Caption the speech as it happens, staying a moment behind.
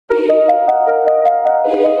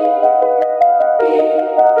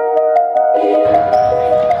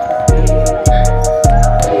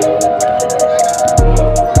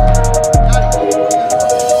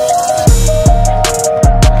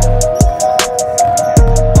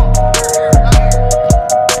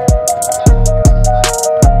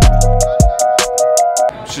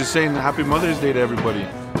just saying Happy Mother's Day to everybody.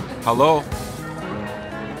 Hello.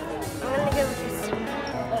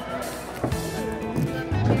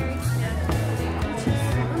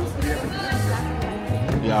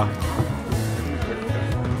 Yeah.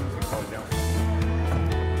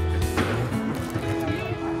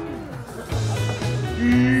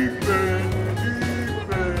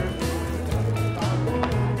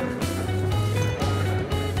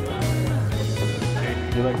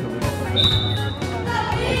 You like the little oven?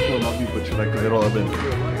 I still love you, but you like the little oven.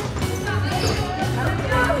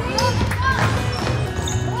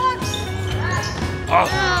 Oh.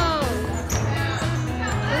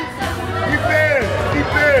 Keep it!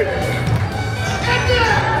 Keep it!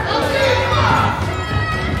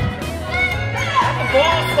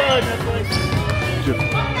 Ball fun! That's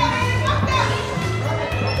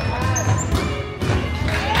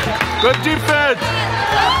Good defense!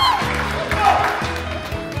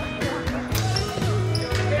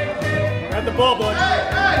 Grab the ball, bud.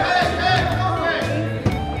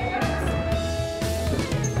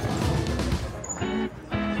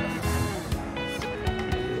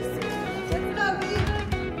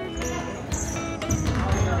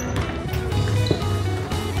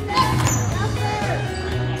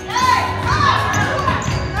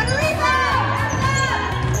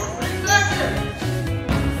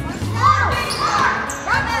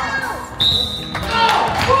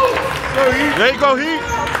 There you go, Heat.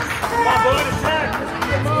 Come on, boy, attack.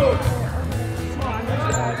 Move. Come on,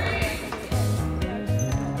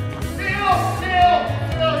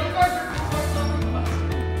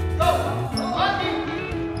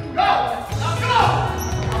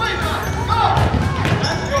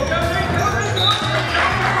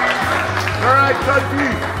 All right, Tucky.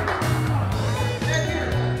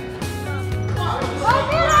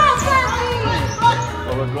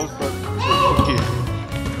 Oh, let's go, Tucky.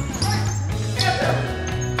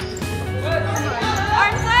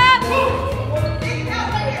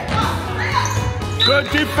 Good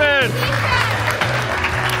defense.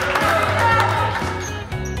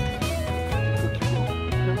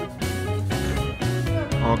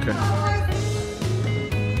 Okay.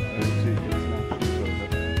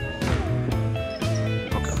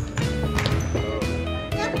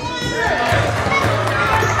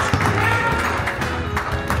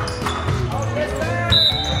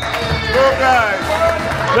 Go, guys.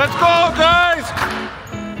 Let's go, guys.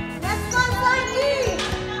 Let's go, Mikey.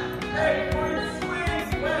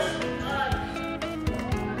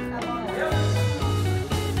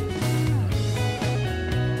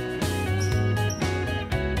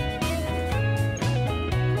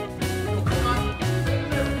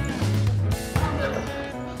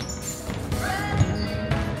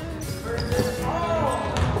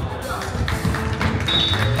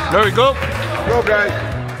 There we go. Go,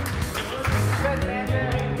 guys.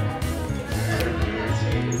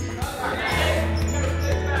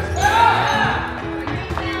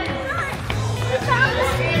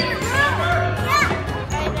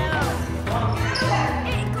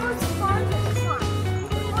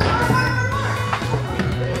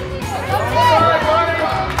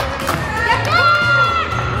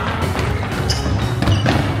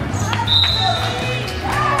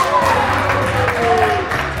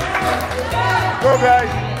 Go, guys.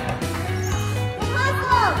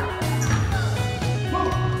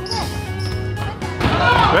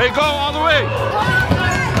 There you go, all the way.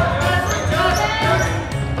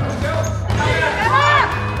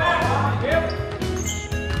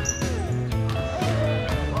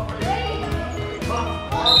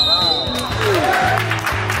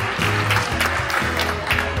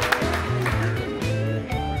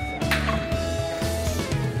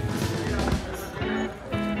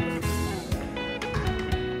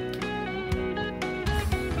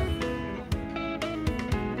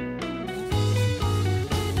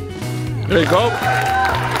 There you go.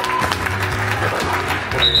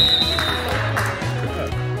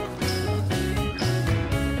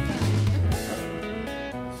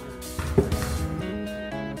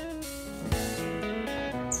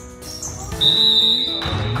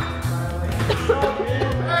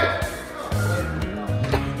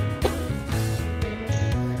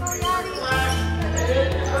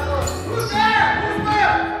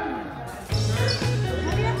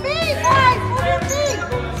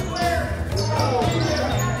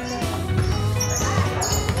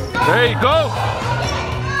 There you go.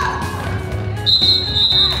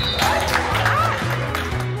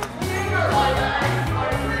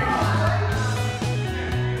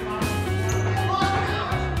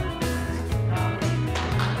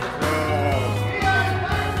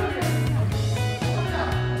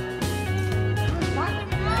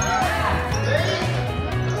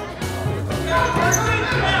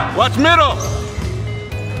 Watch middle.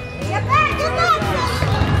 Get back, get back.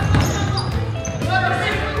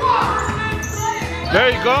 There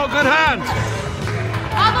you go. Good hands.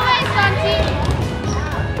 All the way, Santi.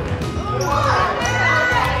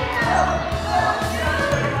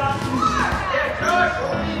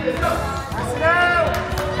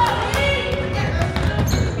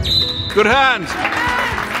 Good hands.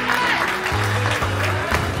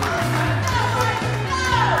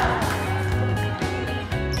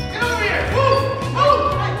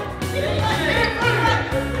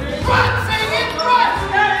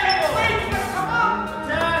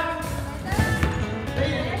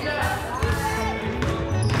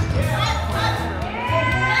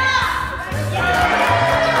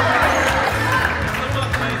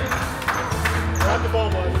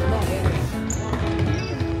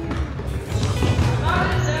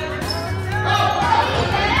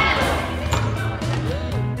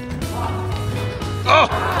 Oh!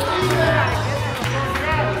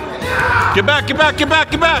 Get back, get back, get back,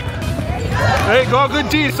 get back! There you go, good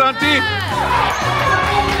D, Santi!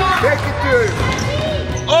 Take it to him.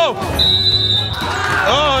 Oh!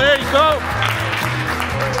 Oh, there you go!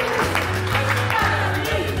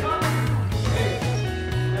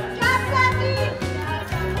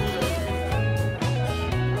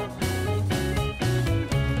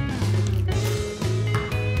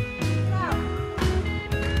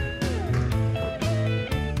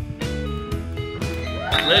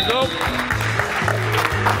 There you go.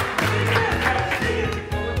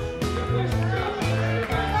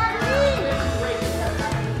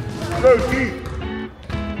 Go deep.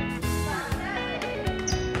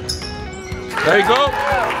 There you go.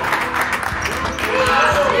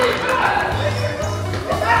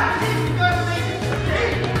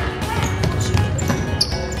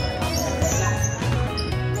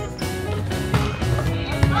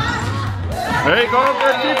 There you go,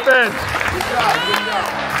 good defense.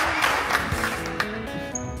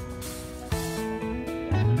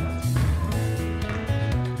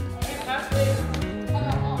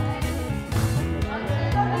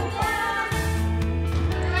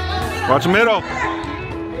 Watch the middle.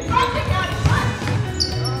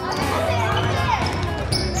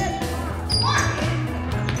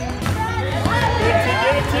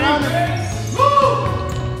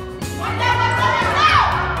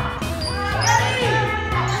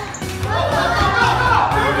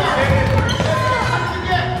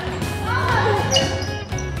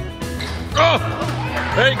 Oh,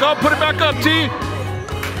 there you go. Put it back up, T.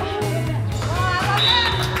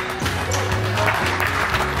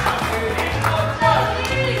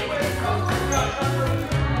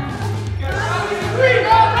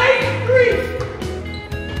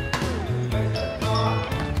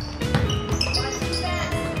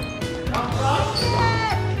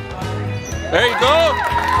 There you go.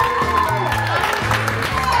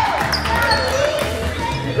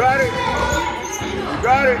 You got it. You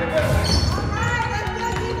got it.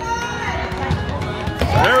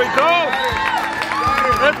 There we go.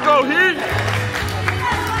 Let's go, Heat.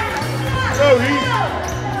 Go, Heat.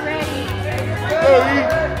 Go, Heat.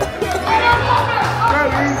 Go,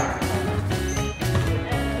 Heat.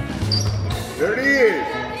 There it is.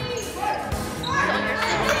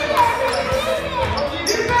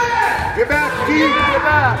 Get back, Heat. Get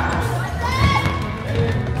back.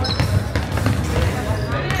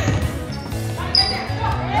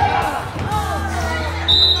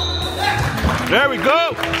 There we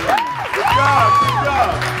go. Good job. Good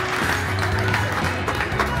job.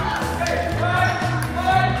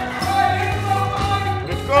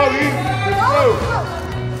 Let's go, Heat. Let's go.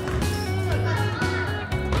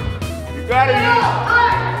 You got it, Heat.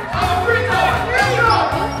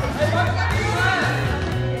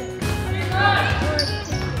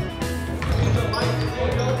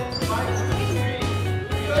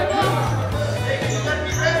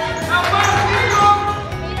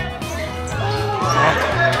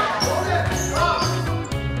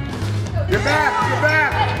 Get back, get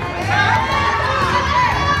back.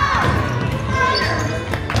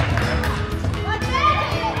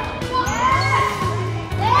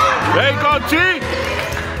 There you go, T.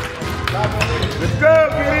 Let's go,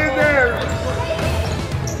 get in there.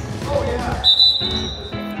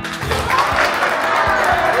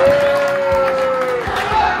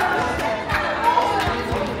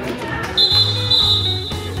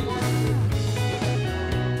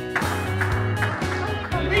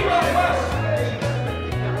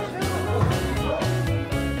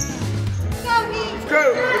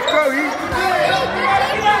 Let's go, Heat.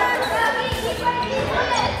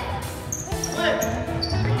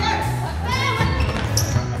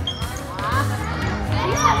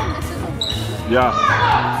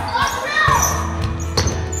 Yeah.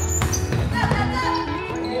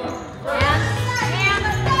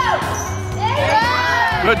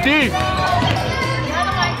 Good D.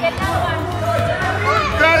 Another one, get another one.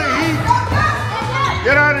 Got it, Heath.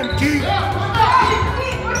 Get on him, Keith.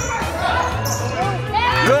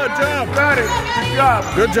 Good job. Got it. Good job.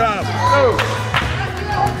 Good job. Go.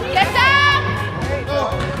 Get down.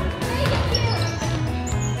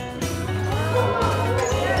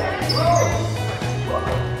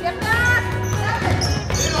 Get back.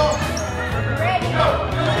 Ready.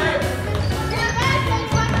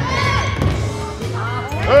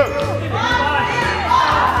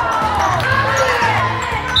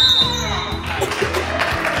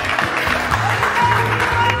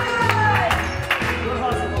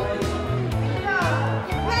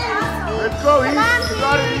 Let's go, Heath. You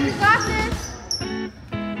got it, Heath. Got this.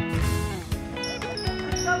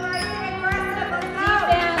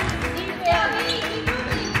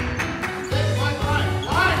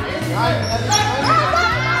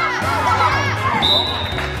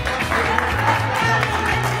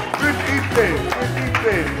 Good defense. Good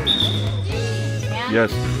defense.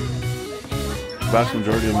 Yes. Vast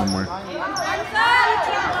majority of them were.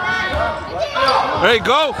 Hey,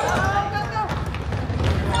 go!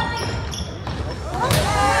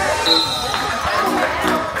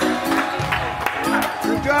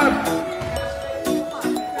 Good job.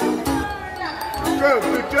 Go.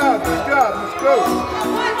 Good job. Good job. Let's go.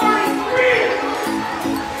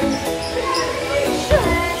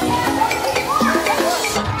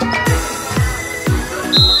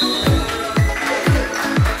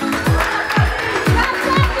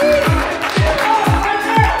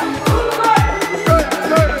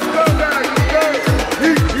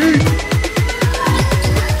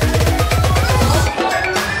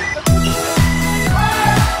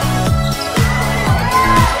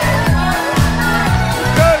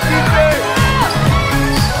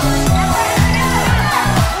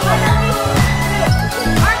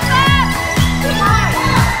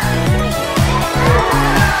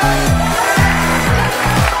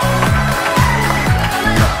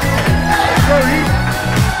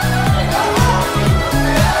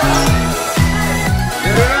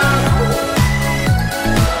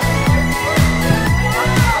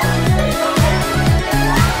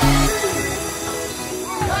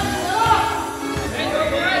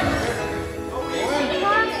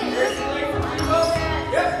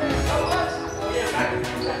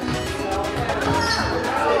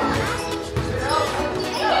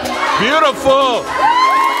 Beautiful!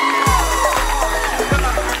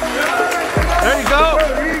 There you go!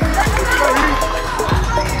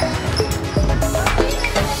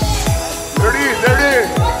 There it is. There it is.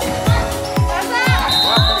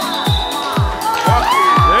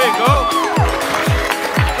 There you go!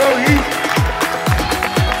 Go, Heath.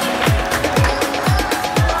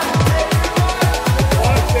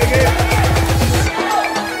 Take it.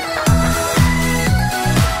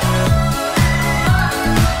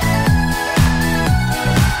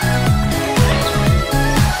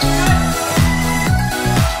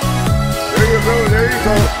 There you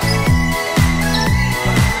go.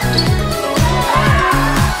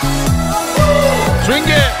 Swing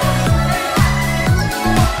it!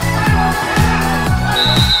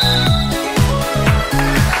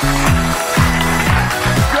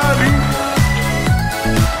 Good job, Heath.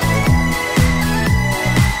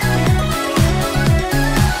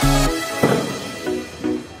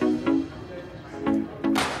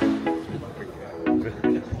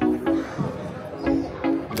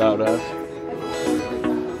 Loud ass.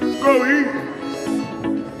 Go, Heath.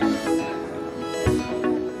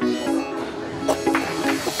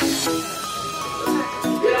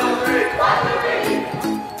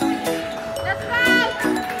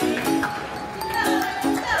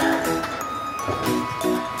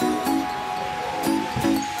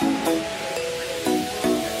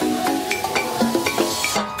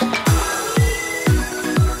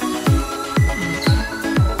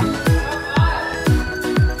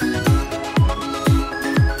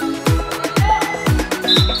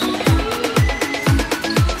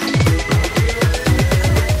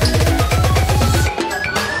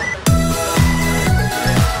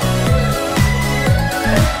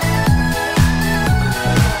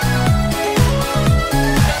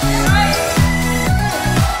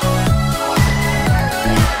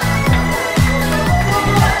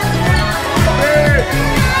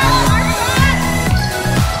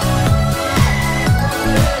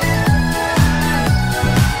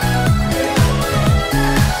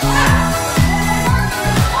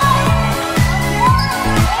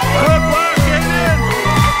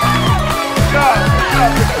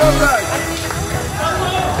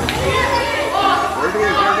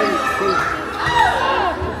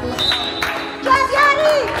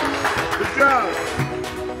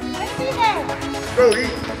 Go, eat.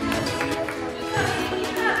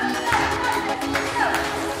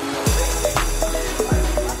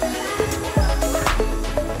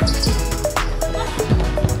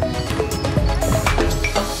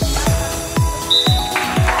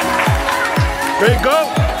 There you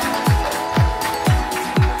go.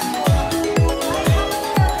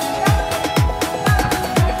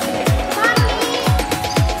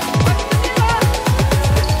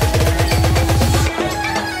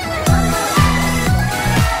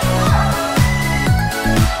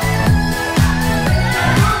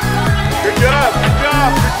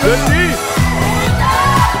 Good deep.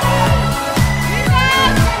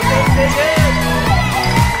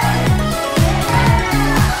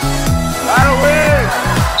 That'll win.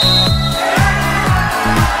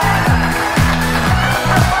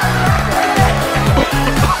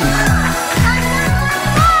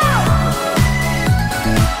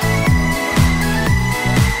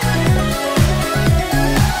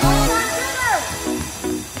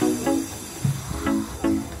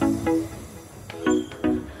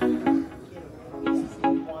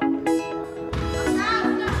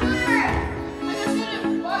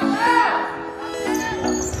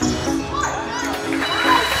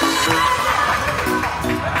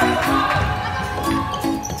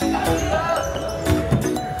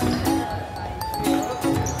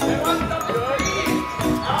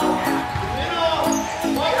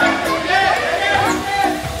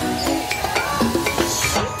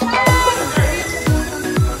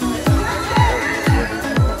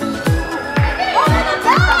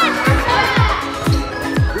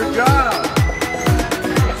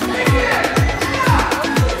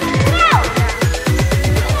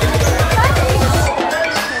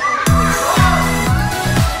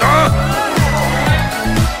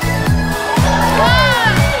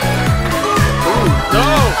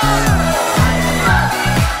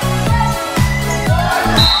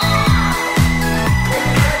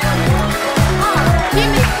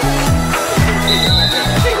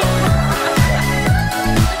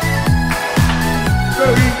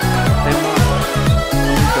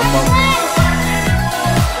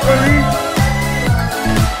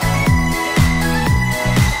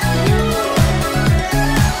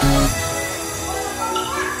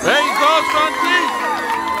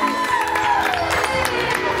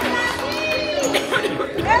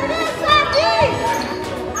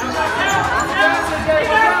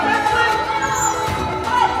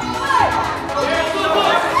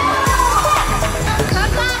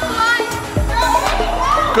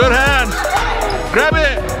 Good hand. Grab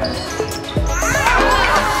it.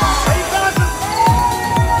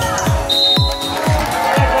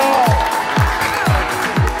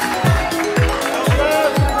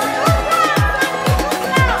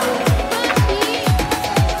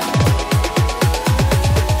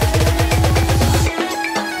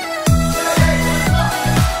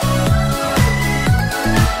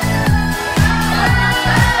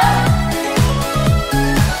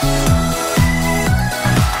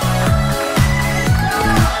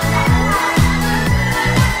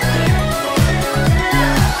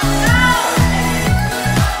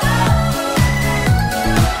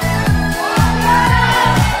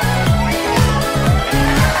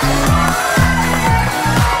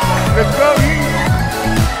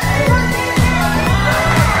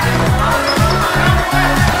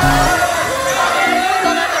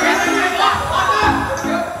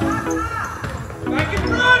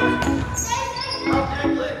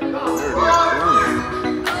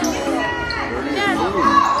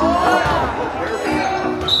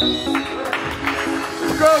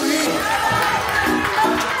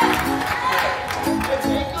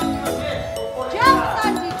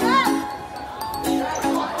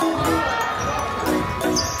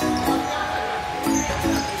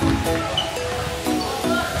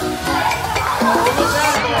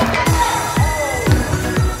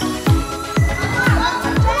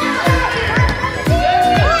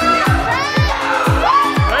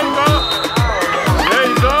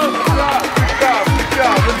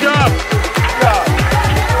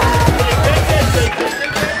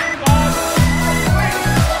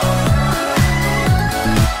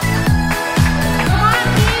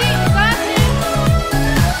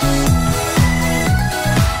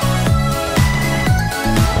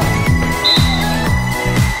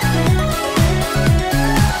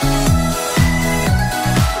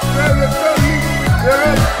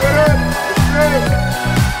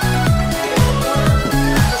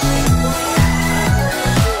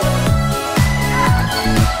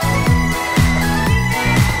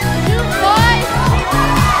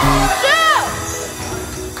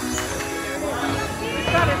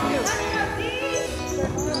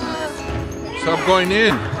 Stop going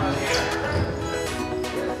in.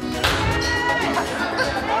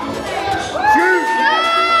 Shoot!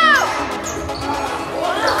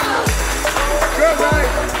 Good night.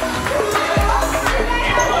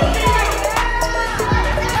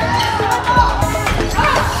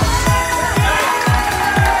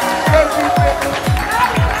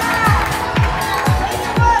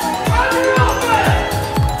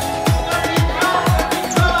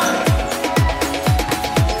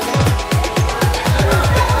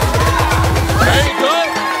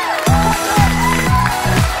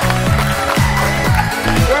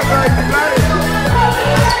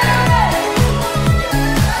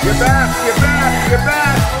 Get back, get back, get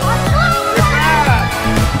back! Get back!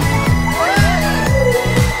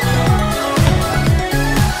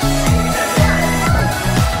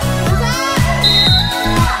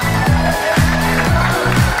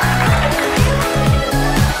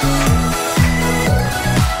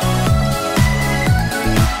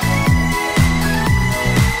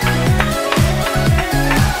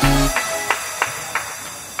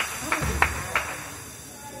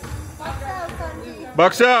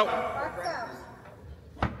 Box out.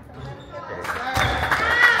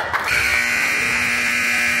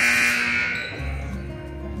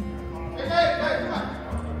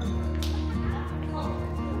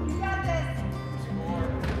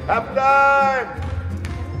 Half time!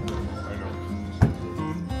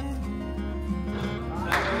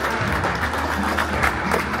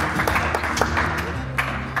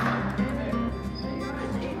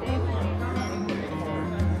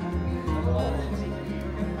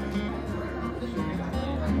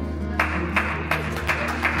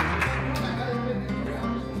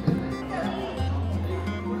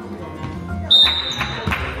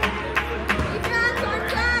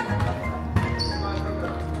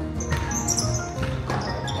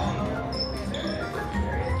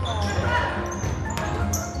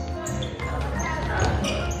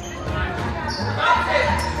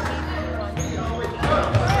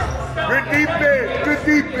 Good defense, good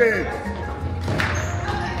defense.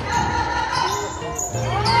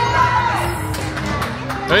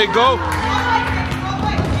 There you go.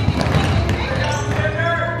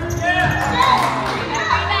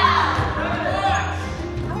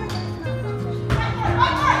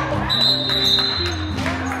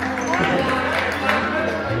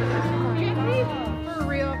 For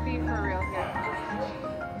real, be for real.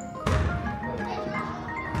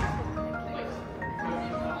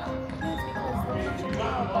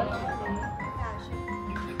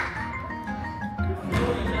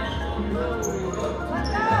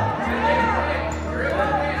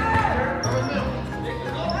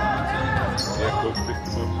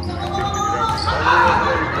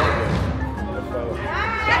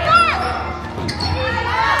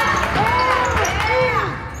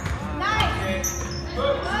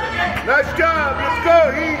 Nice job, let's go,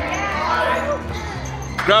 Heat.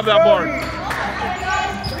 Grab that board.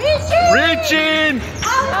 Reaching.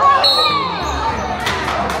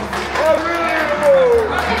 Oh, really?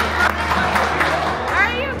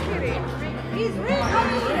 Are you kidding? He's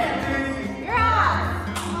reaching. You're out.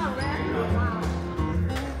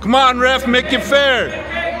 Come on, ref, make it fair.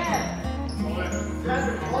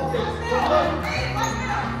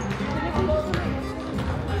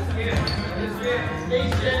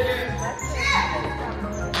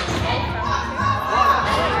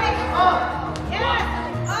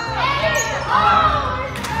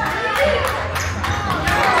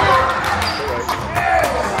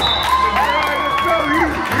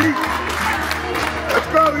 Let's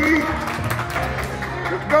go, Heat.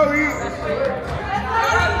 Let's go, Heat.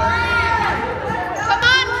 Come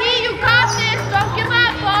on, T, you got this. Don't give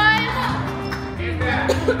up, boys.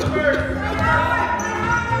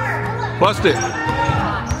 Bust it.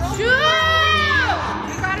 Shoot!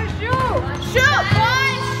 You gotta shoot. Shoot,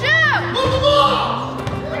 boys, shoot!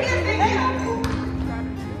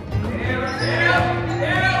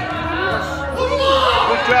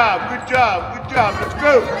 Good job, good job, good job. Let's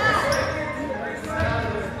go.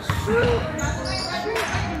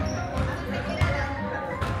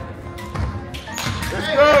 Let's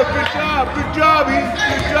go. Good job, good job, Heat.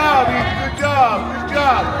 Good job, Heat. Good job, good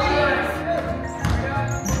job.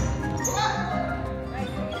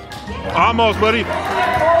 Almost, buddy. Good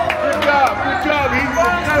job, Heat.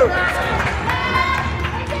 Let's go.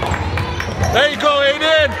 There you go,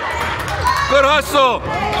 Aiden. Good hustle.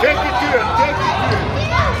 Take it to him, take it to him.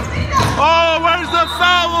 Oh, where's the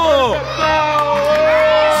foul?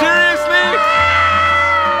 Seriously?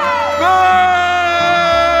 Go!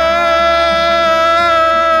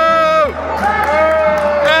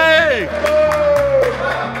 Hey!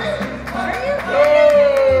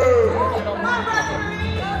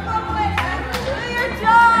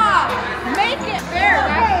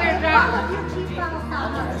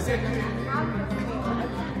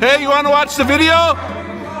 Hey, you want to watch the video?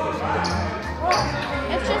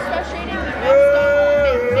 It's just frustrating. The refs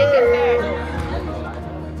don't make it fair.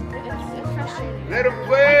 It's frustrating. Let him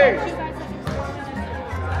play.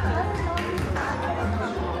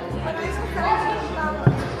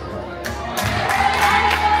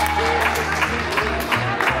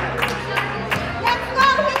 Let's go,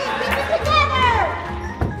 Higgins. Keep it together.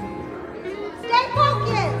 Stay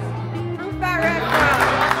focused. Move that red crowd.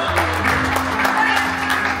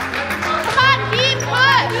 Come on, keep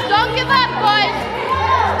push. Don't give up, boys.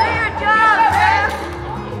 Do your job, man.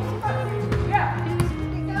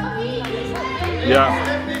 Yeah.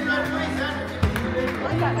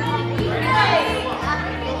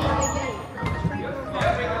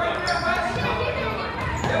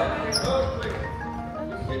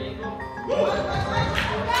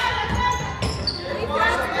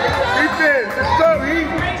 Ethan, let's go, Heat.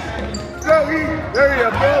 Let's go, Heat. There you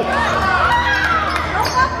go.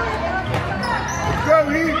 Let's go,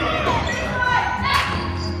 Heat.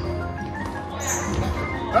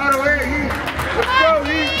 Out of the way, Heat. Let's go,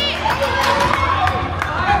 Heat.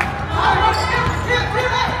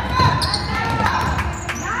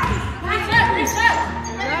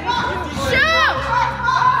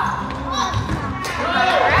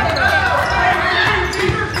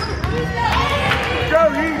 Let's go,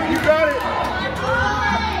 Heat. You got it.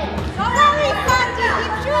 Don't worry, Santi.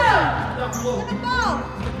 Keep shooting. Give it ball.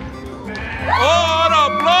 Oh, what a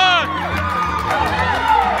block!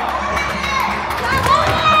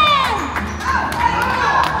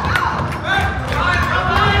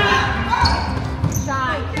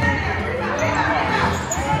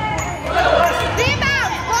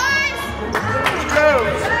 Let's go.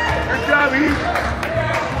 Good job, Heat.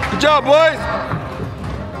 Good job, boys.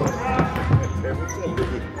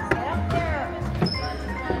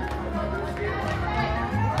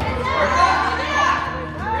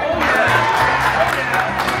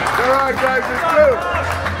 All right, guys, let's go.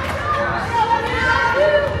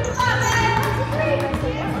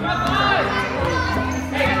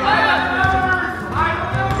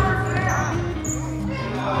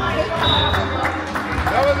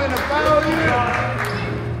 That wasn't a foul either.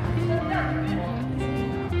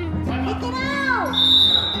 Kick it out.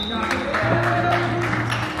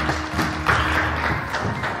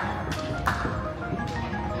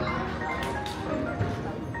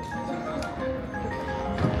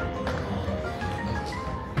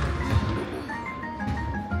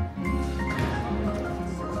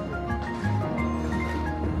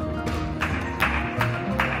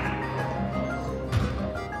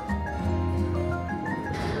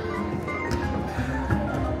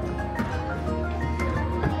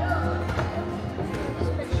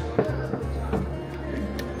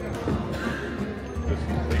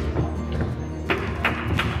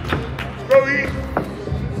 Go, Heat.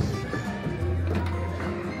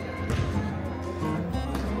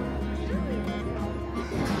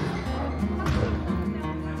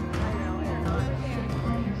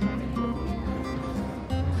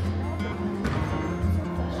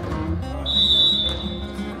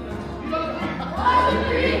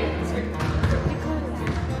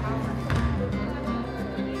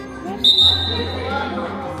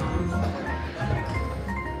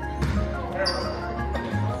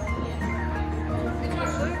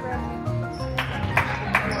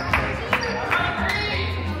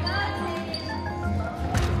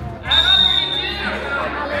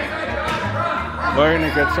 They're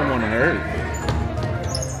gonna get someone hurt.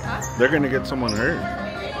 They're gonna get someone hurt.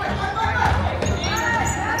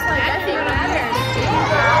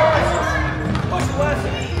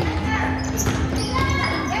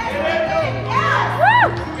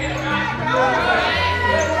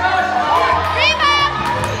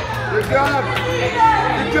 Good job.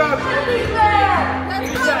 Good job.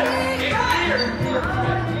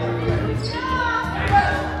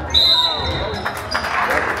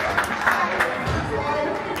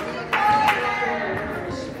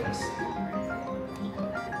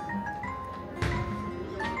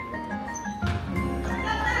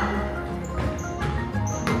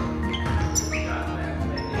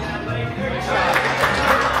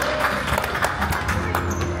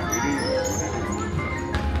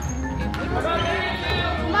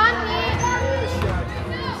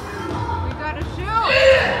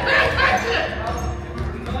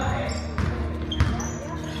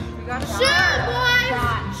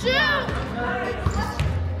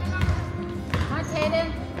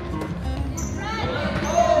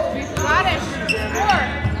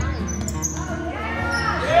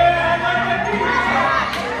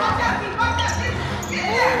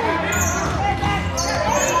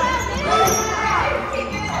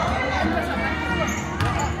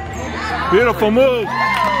 Beautiful move.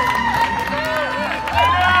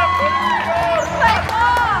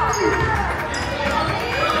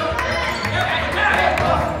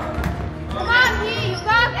 Come on, P, you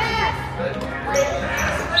got this.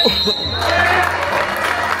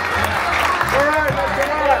 All right, let's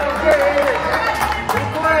go. Good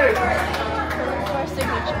play. Our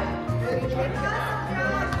signature.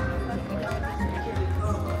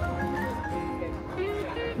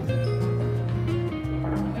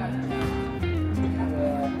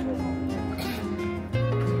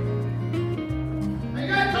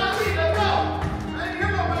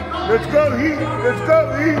 Let's go, Heat. Let's go,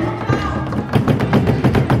 Heat.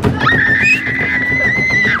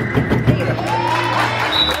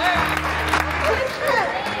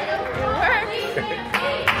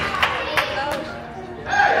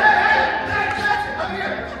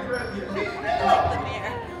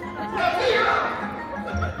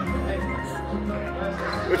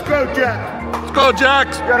 Let's go, Jack. Let's go,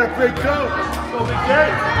 Jax. Got a big toe.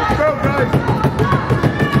 Let's go, guys.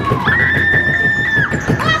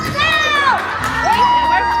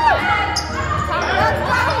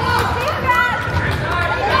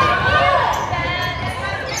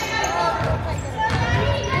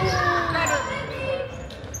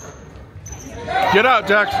 Get out,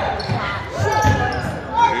 Jax. Get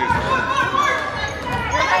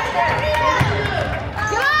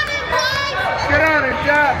on him, boys! Get on it,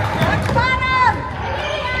 Jack.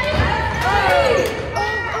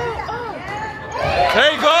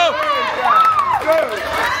 There you go. Go.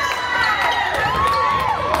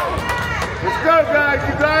 Let's go, guys.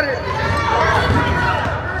 You got it.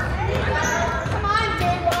 Come on,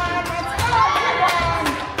 J1.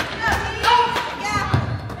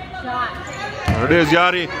 There it is,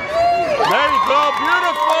 Yachty. There you go.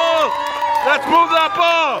 Beautiful. Let's move that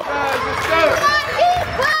ball. Guys, let's go. Come on, keep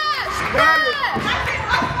push! Got it.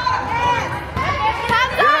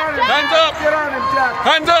 Hands up, Get on him, Jack.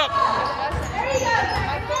 Hands up.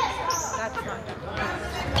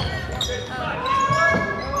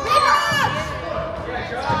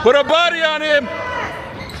 Put a body on him.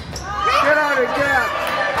 Get on it, Jack.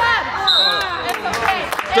 It's okay.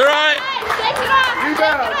 It's all right. Take it off.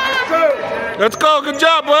 Rebound. Let's go. Let's go. Good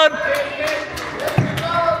job, bud.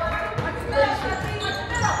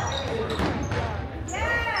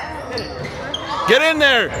 Get in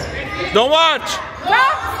there. Don't watch.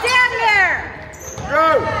 Don't stand there.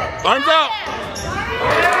 Go. Arms out.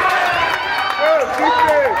 Go. Keep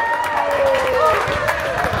it.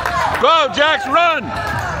 Go, Jax, run.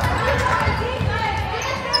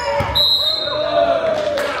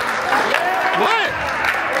 What?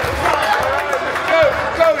 Go.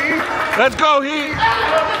 Go, Heat. Let's go, Heat.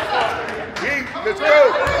 Heat. Let's go.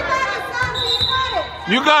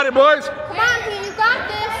 You got it, boys. Come on, P, you got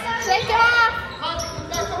this. Shake it off.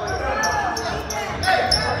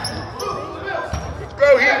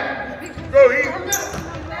 Go, Heat. Go, Heat.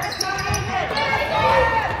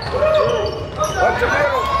 Watch the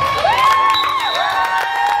middle.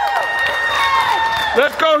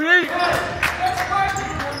 Let's go, Heat.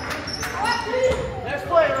 Let's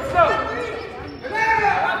play. Let's go. You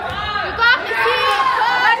got this, P.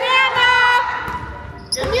 Banana.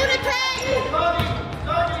 Communicate.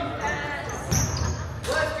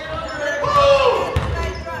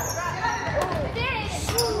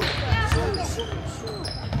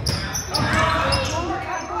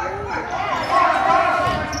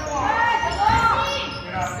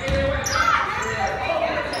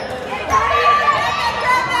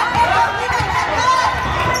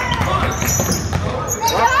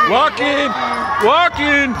 Walk in. Walk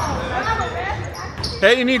in.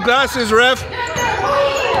 Hey, you need glasses, ref.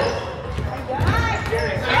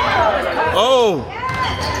 Oh.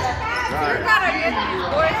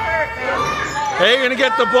 Hey, you're gonna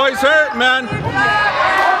get the boys hurt, man.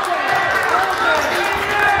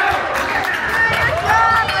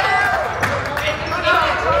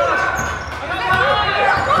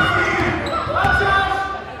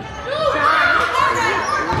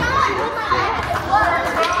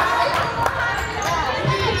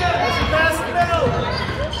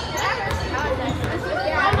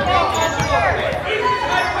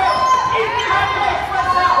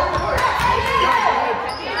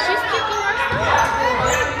 She's kicking our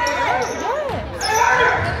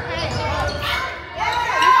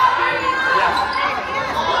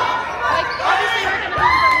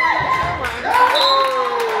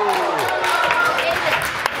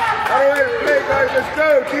Let's go.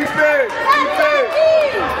 Defense. Defense.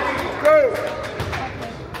 Go.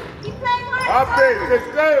 Offense. Let's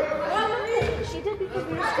go. She did because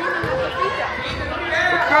we were screaming at the free throw.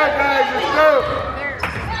 Let's go, guys. Let's go.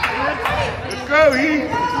 Let's go, Heat.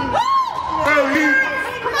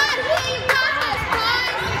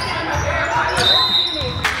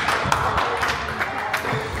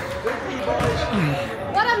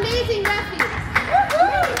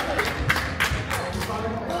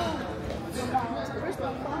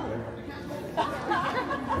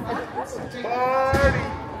 Party.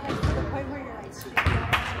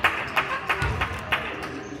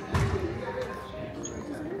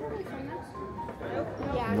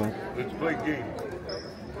 No. Let's play game.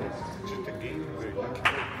 Just a game, baby.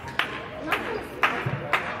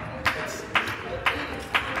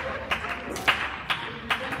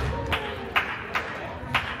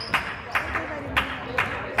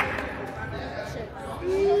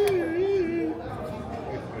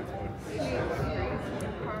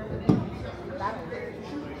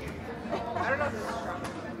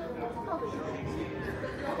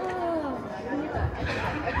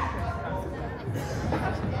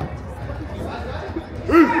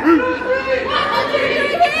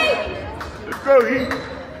 Let's go, Heat.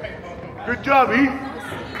 Good job, Heat.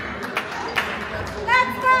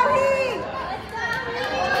 Let's go, Heat!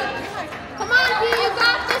 Come on, Heat, you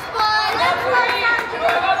got this, boy! Let's go,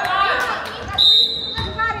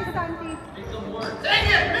 Santi! Dang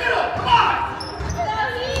it, middle, come on!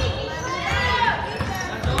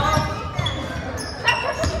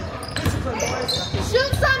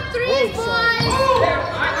 Shoot some threes, boys!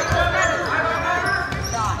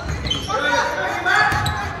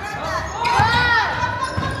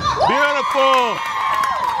 Beautiful.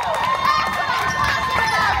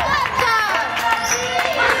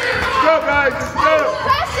 Let's go, guys. Let's go.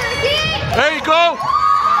 Pressure, Heat! There you go.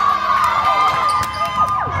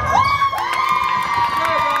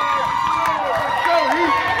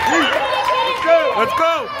 Let's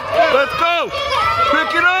go. Let's go.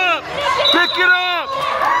 Pick it up. Pick it up.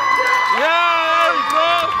 Yeah, there you go.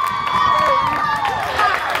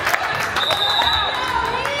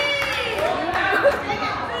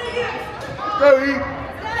 Go, Heat.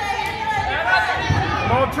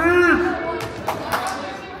 Come on, team.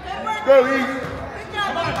 Go, Heat.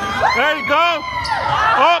 There you go.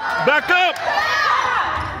 Up. Back up.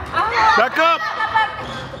 Back up.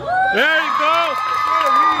 There you go.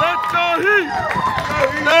 Let's go, Heat.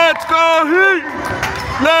 Let's go, Heat.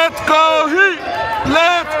 Let's go, Heat.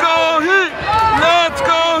 Let's go, Heat. Let's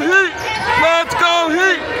go, Heat. Let's go,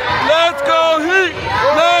 Heat. Let's go, Heat.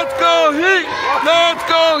 Let's go, Heat. Let's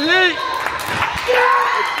go, Heat.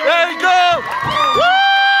 There you go.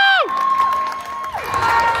 Woo!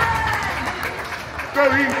 Go,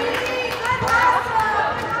 Heat.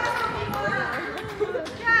 Good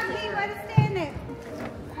job, Heat. Let us stand there.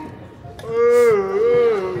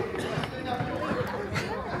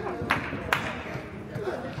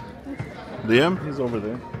 Liam? He's over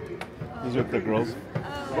there. He's with the girls.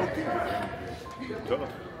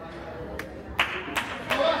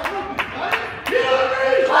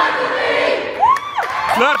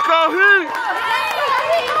 Let's go, Heat.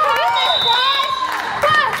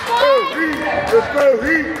 Let's go,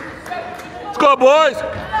 Heat. Let's go, boys.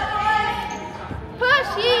 Push,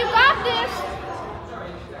 Heat. You got this.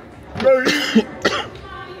 Go, Heat.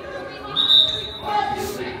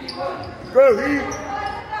 Go, Heat.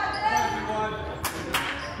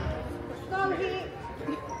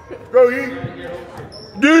 Go, Heat.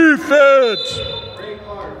 Defense.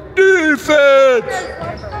 Defense.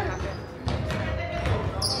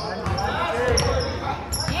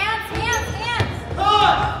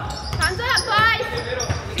 Hands up, boys.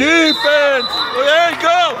 Defense. There you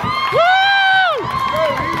go. Woo!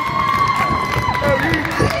 Go, Heat.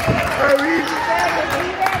 Go, Heat.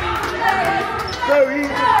 Go,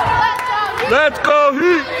 Heat. Let's go,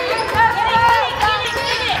 Heat.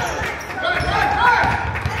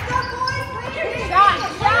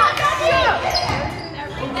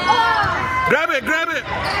 Grab it, grab it.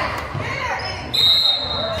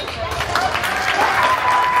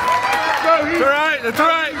 Go, Heat. It's all right, it's all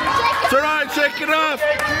right. It's all right, shake it off.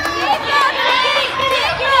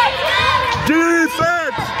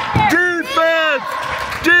 Defense. Defense.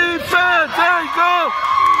 Defense. There you go.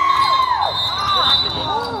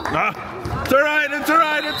 Ah, it's all right, it's all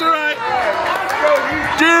right, it's all right.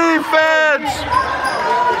 Defense.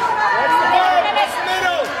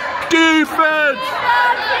 Defense.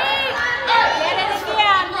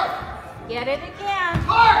 Get it again.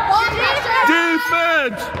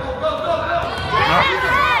 Defense.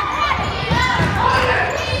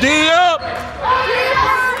 D up.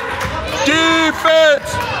 Defense.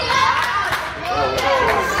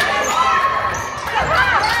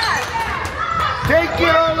 Take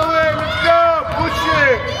it all the way. Let's go. Push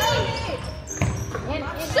it.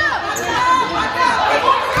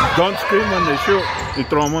 Don't scream when they shoot. You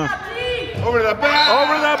throw them off. Over the back.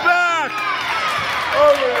 Over the back.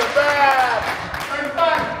 Over the back.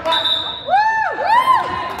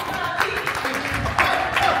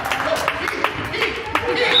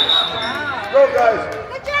 Go, guys.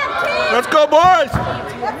 Good job, team. Let's go, boys.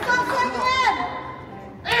 Let's go, second.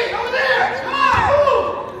 Hey, over there.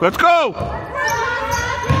 Let's go.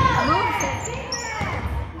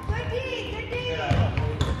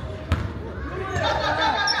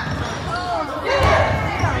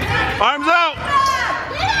 Arms out.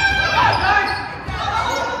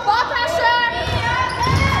 Ball pressure.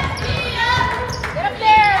 Get up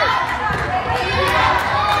there.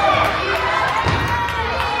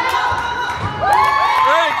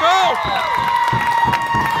 Hey, go.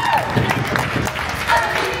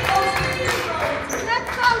 Let's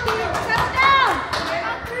go, dude. Settle down.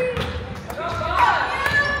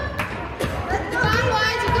 Let's go,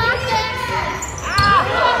 boys. You got this.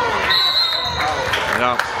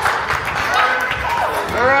 Yeah.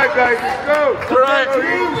 All right, guys, let's go. All right.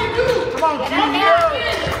 Come on, Junior.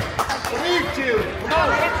 We need you. Come on.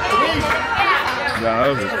 Yeah, that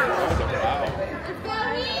was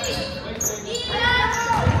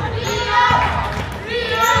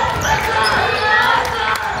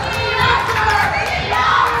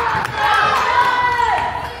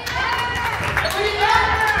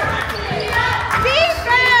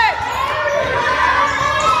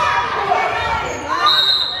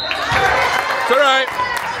It's all right.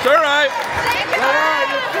 It's all right. All right,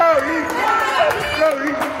 let's go, Heath. Let's go,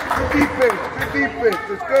 Heath. Good defense. Good defense.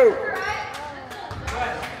 Let's go.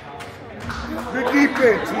 Good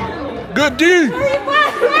defense, Heath. Good D.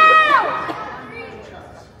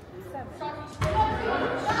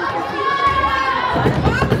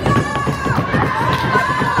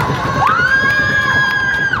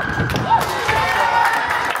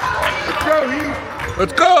 Let's go, Heath.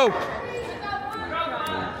 Let's go.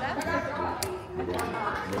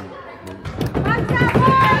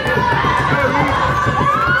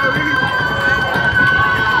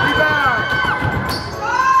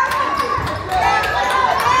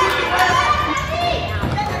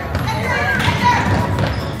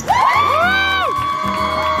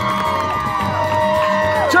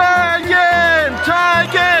 Try again. Try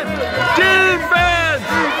again. Defense.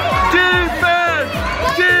 Defense.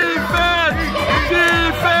 Defense.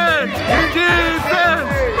 Defense. Defense.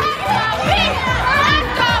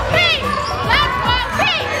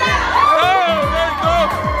 Oh, there you go.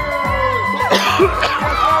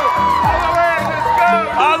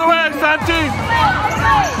 All the way, Santi.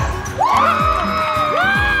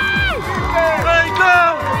 There you go.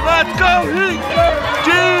 Let's go, Heat.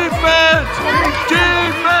 Defense.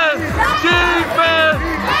 Defense. Defense.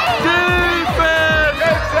 Defense.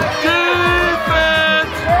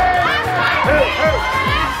 Defense.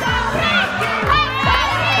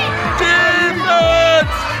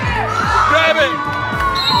 Defense. Grab it.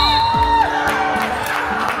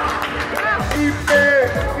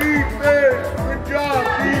 Defense. Defense. Good job,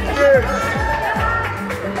 defense.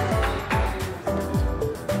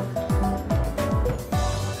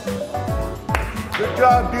 Good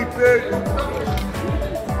job, defense.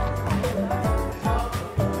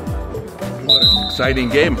 What an exciting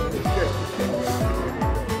game.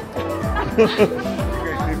 You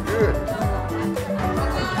guys did good.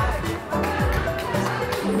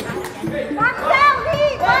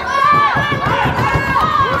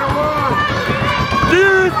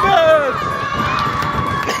 Defense.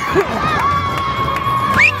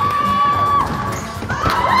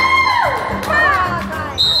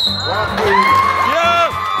 Yeah.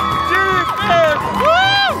 Defense.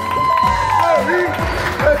 Woo!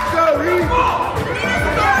 Let's go, Heath.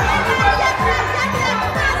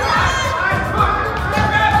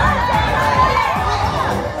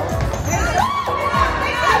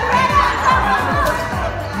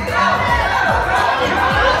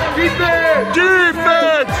 Defense.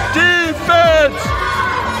 Defense. Defense.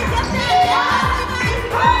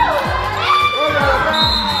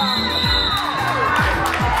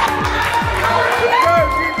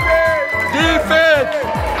 Defense.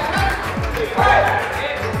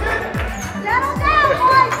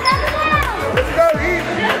 Let's go, Heath.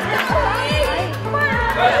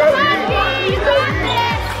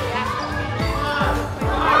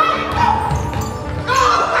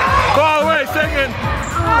 Go all the way, second.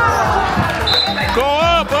 Go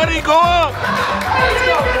up, buddy, go up.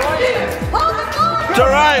 It's all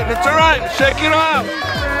right, it's all right. Shake it up.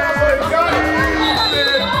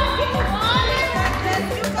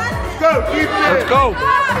 Go, defense. Let's go.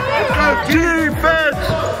 Let's go, Defense.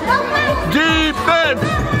 Defense.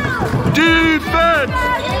 Defense.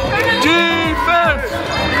 Defense.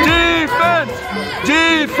 Defense.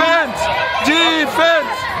 Defense.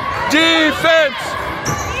 Defense. Defense.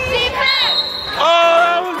 Oh,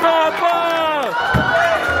 that was my ball.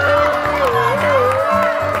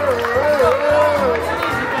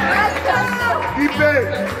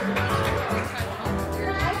 Defense.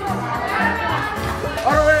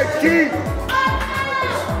 All the way, Keith.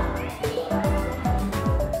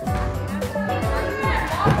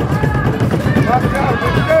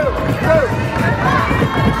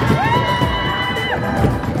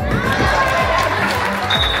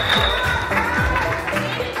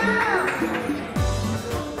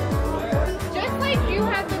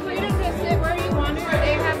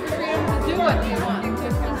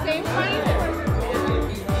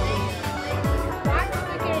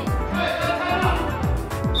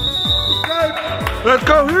 Let's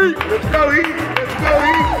go, Heat! Let's go, Heat! Let's go,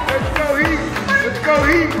 Heat! Let's go,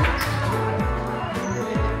 Heat!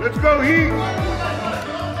 Let's go, Heat!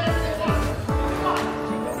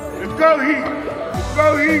 Let's go, Heat! Let's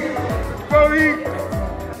go, Heat! Let's go, Heat!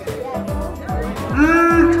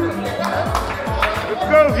 Let's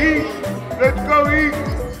go, Heat! Let's go, Heat! Let's go,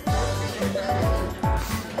 Heat!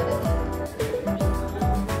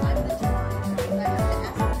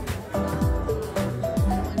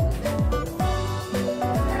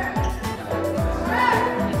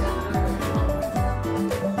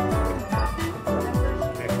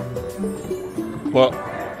 What?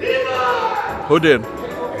 Who did?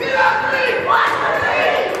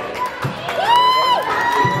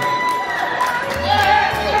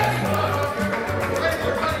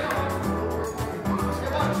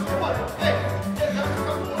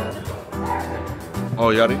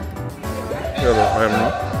 Oh, Yari? Yeah, I don't know.